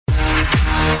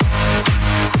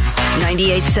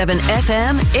98.7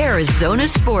 FM, Arizona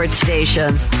Sports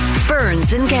Station.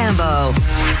 Burns and Gambo.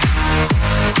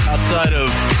 Outside of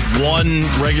one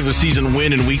regular season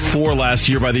win in Week 4 last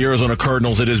year by the Arizona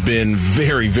Cardinals, it has been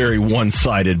very, very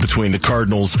one-sided between the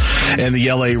Cardinals and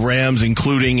the LA Rams,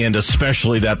 including and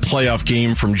especially that playoff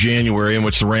game from January in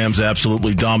which the Rams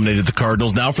absolutely dominated the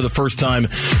Cardinals. Now, for the first time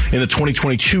in the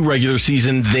 2022 regular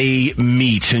season, they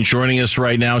meet. And joining us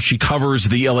right now, she covers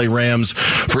the LA Rams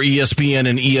for ESPN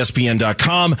and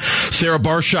ESPN.com. Sarah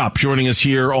Barshop joining us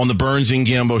here on the Burns and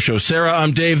Gambo Show. Sarah,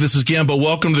 I'm Dave. This is Gambo.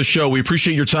 Welcome to the show. We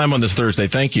appreciate your time on this Thursday.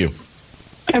 Thank you.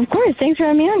 Of course. Thanks for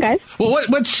having me on, guys.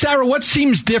 Well, Sarah, what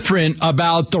seems different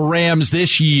about the Rams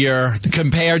this year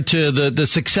compared to the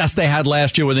success they had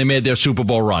last year when they made their Super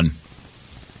Bowl run?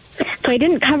 So I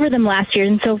didn't cover them last year,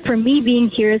 and so for me being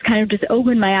here has kind of just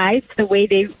opened my eyes to the way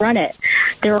they run it,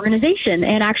 their organization.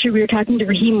 And actually, we were talking to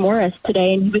Raheem Morris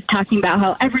today, and he was talking about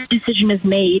how every decision is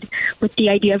made with the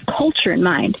idea of culture in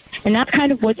mind. And that's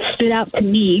kind of what stood out to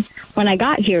me when I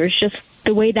got here, is just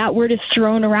the way that word is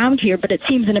thrown around here, but it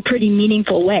seems in a pretty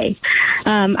meaningful way.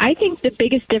 I think the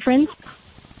biggest difference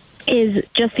is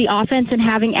just the offense and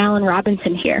having Allen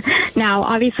Robinson here. Now,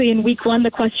 obviously, in Week 1, the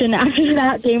question after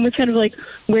that game was kind of like,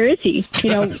 where is he? You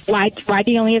know, why did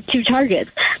he only have 2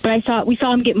 targets? But we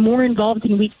saw him get more involved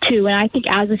in Week 2, and I think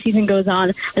as the season goes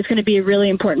on, that's going to be a really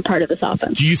important part of this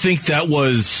offense. Do you think that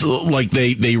was like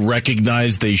they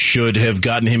recognized they should have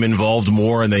gotten him involved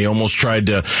more, and they almost tried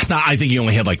to? Now, I think he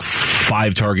only had like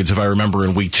 5 targets, if I remember,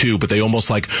 in Week 2, but they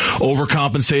almost like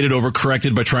overcompensated,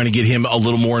 overcorrected by trying to get him a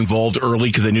little more involved early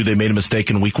because they knew they made a mistake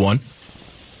in Week 1?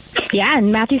 Yeah,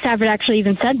 and Matthew Stafford actually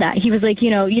even said that. He was like,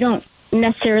 you don't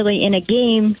necessarily in a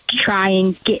game try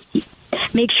and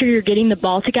make sure you're getting the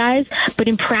ball to guys, but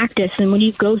in practice, and when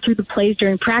you go through the plays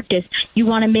during practice, you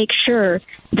want to make sure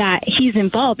that he's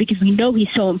involved because we know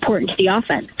he's so important to the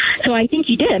offense. So I think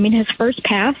he did. I mean, his first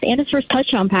pass and his first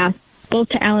touchdown pass, both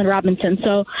to Allen Robinson.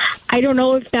 So I don't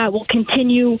know if that will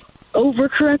continue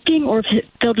overcorrecting or if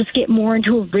they'll just get more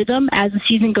into a rhythm as the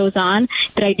season goes on,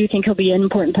 but I do think he'll be an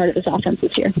important part of this offense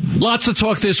this year. Lots of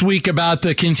talk this week about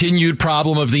the continued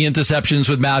problem of the interceptions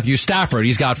with Matthew Stafford.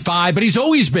 He's got 5, but he's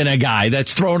always been a guy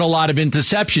that's thrown a lot of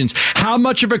interceptions. How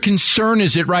much of a concern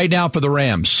is it right now for the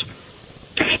Rams?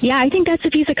 Yeah, I think that's a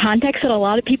piece of context that a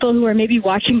lot of people who are maybe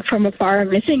watching from afar are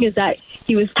missing, is that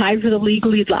he was tied for the league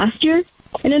lead last year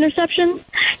in interceptions.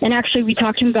 And actually, we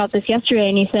talked to him about this yesterday,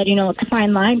 and he said, it's a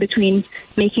fine line between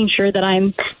making sure that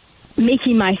I'm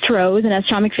making my throws, and as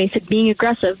Sean McVay said, being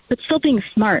aggressive, but still being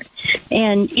smart.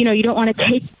 And, you don't want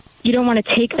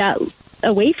to take that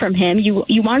away from him.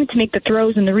 You wanted to make the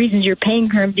throws, and the reasons you're paying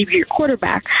him to be your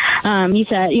quarterback. He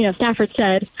said, Stafford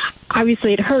said,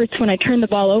 obviously it hurts when I turn the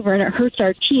ball over and it hurts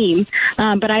our team,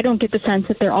 but I don't get the sense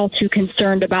that they're all too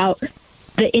concerned about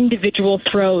the individual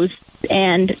throws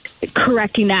and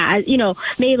correcting that.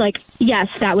 Yes,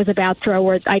 that was a bad throw,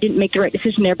 or I didn't make the right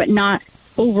decision there, but not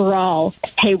overall,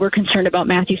 hey, we're concerned about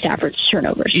Matthew Stafford's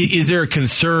turnovers. Is there a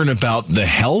concern about the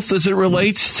health as it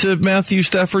relates to Matthew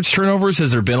Stafford's turnovers?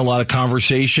 Has there been a lot of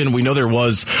conversation? We know there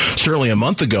was certainly a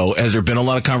month ago. Has there been a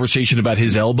lot of conversation about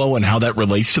his elbow and how that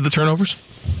relates to the turnovers?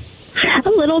 A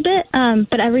little bit,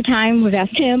 but every time we've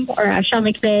asked him or asked Sean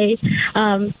McVay,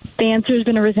 the answer has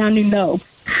been a resounding no.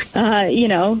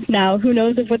 Now who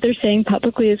knows if what they're saying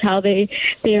publicly is how they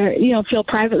are, feel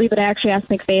privately, but I actually asked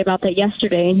McVay about that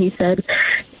yesterday, and he said,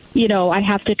 I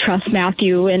have to trust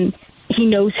Matthew and he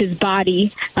knows his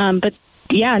body. But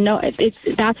yeah, no,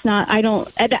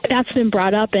 that's been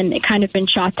brought up and it kind of been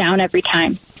shot down every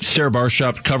time. Sarah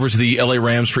Barshop covers the LA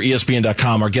Rams for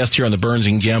ESPN.com, our guest here on the Burns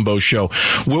and Gambo Show.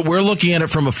 We're looking at it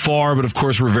from afar, but of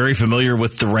course we're very familiar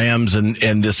with the Rams and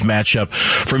this matchup.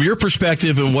 From your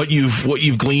perspective and what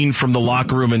you've gleaned from the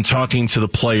locker room and talking to the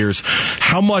players,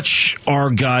 how much are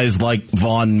guys like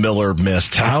Von Miller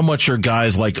missed? How much are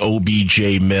guys like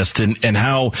OBJ missed? And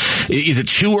how is it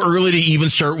too early to even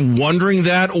start wondering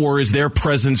that, or is their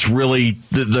presence really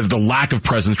the lack of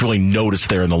presence really noticed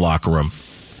there in the locker room?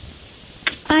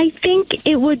 I think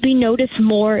it would be noticed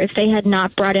more if they had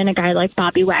not brought in a guy like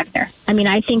Bobby Wagner. I mean,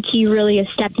 I think he really has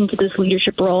stepped into this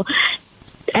leadership role.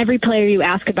 Every player you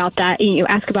ask about that, you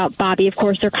ask about Bobby, of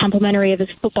course, they're complimentary of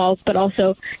his football, but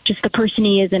also just the person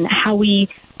he is and how he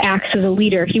acts as a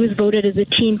leader. He was voted as a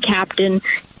team captain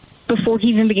before he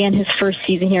even began his first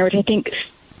season here, which I think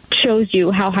shows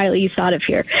you how highly he's thought of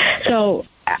here. So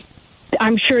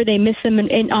I'm sure they miss him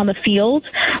on the field,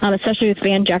 especially with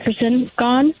Van Jefferson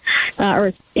gone.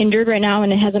 or injured right now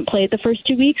and it hasn't played the first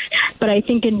 2 weeks. But I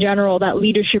think in general that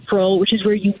leadership role, which is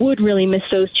where you would really miss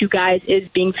those two guys, is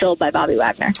being filled by Bobby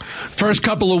Wagner. First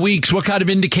couple of weeks, what kind of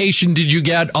indication did you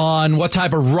get on what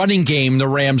type of running game the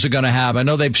Rams are going to have? I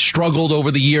know they've struggled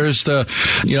over the years to,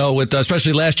 with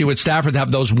especially last year with Stafford, to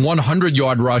have those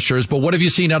 100-yard rushers. But what have you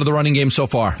seen out of the running game so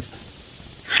far?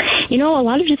 A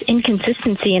lot of just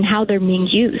inconsistency in how they're being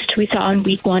used. We saw in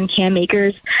week 1, Cam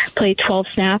Akers play 12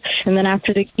 snaps, and then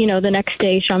after the next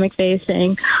day, Sean McVay is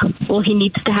saying, well, he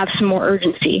needs to have some more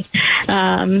urgency.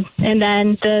 And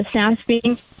then the snaps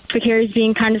the carries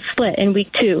being kind of split in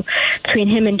week 2 between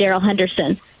him and Darrell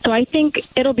Henderson. So I think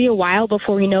it'll be a while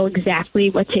before we know exactly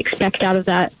what to expect out of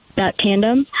that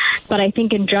tandem. But I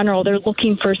think in general, they're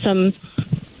looking for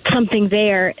something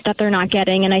there that they're not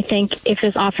getting. And I think if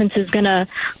this offense is going to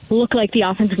look like the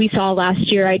offense we saw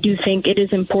last year, I do think it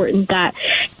is important that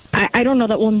I don't know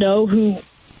that we'll know who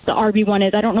the RB1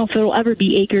 is. I don't know if it'll ever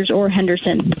be Akers or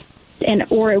Henderson,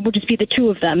 or it will just be the two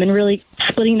of them and really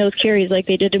splitting those carries like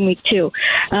they did in week 2.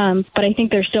 But I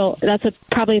think that's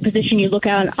probably a position you look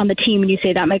at on the team and you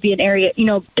say that might be an area,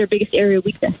 their biggest area of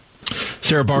weakness.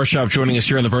 Sarah Barshop joining us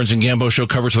here on the Burns and Gambo Show,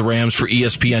 covers the Rams for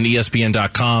ESPN,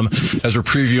 ESPN.com, as we're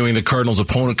previewing the Cardinals'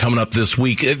 opponent coming up this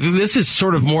week. This is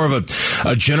sort of more of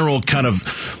a general kind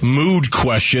of mood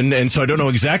question, and so I don't know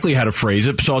exactly how to phrase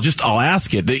it, so I'll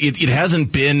ask it. It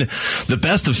hasn't been the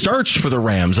best of starts for the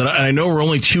Rams, and I know we're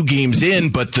only 2 games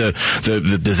in, but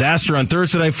the disaster on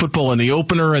Thursday Night Football and the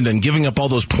opener, and then giving up all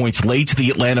those points late to the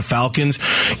Atlanta Falcons,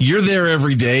 you're there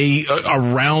every day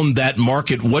around that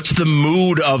market. What's the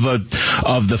mood of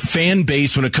the fan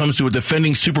base when it comes to a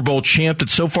defending Super Bowl champ that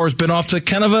so far has been off to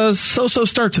kind of a so-so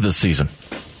start to this season?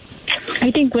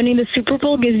 I think winning the Super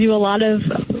Bowl gives you a lot of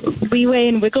leeway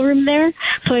and wiggle room there.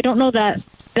 So I don't know that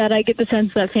I get the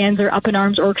sense that fans are up in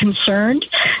arms or concerned.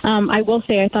 I will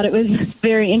say I thought it was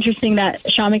very interesting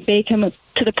that Sean McVay came up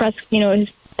to the press,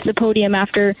 the podium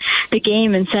after the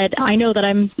game and said, I know that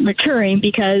I'm maturing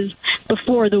because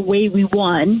before, the way we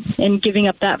won and giving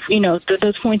up that,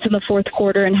 those points in the fourth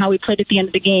quarter and how we played at the end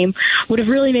of the game would have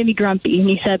really made me grumpy. And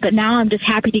he said, but now I'm just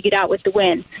happy to get out with the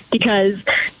win because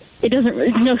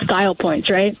it's no style points,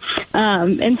 right?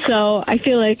 And so I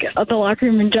feel like the locker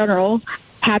room in general,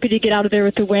 happy to get out of there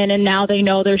with the win. And now they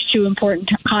know there's 2 important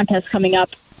contests coming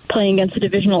up, playing against a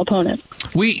divisional opponent.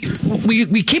 We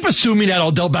keep assuming that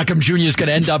Odell Beckham Jr. is going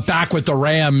to end up back with the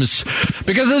Rams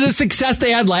because of the success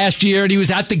they had last year, and he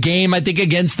was at the game, I think,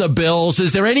 against the Bills.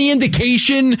 Is there any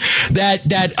indication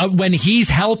that when he's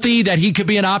healthy that he could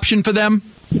be an option for them?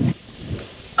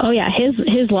 Oh yeah,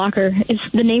 his locker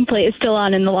the nameplate is still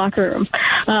on in the locker room,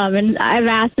 and I've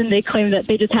asked, and they claim that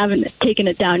they just haven't taken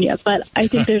it down yet. But I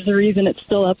think there's a reason it's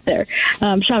still up there.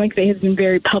 Sean McVay has been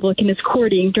very public in his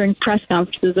courting during press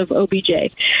conferences of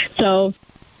OBJ, so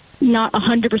not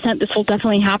 100% this will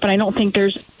definitely happen. I don't think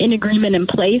there's an agreement in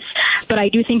place, but I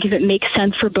do think if it makes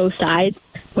sense for both sides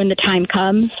when the time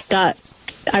comes, that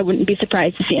I wouldn't be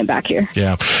surprised to see him back here.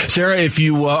 Yeah. Sarah, if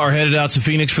you are headed out to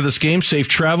Phoenix for this game, safe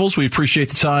travels. We appreciate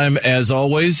the time as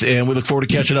always, and we look forward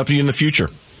to catching up with you in the future.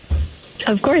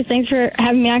 Of course. Thanks for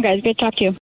having me on, guys. Great to talk to you.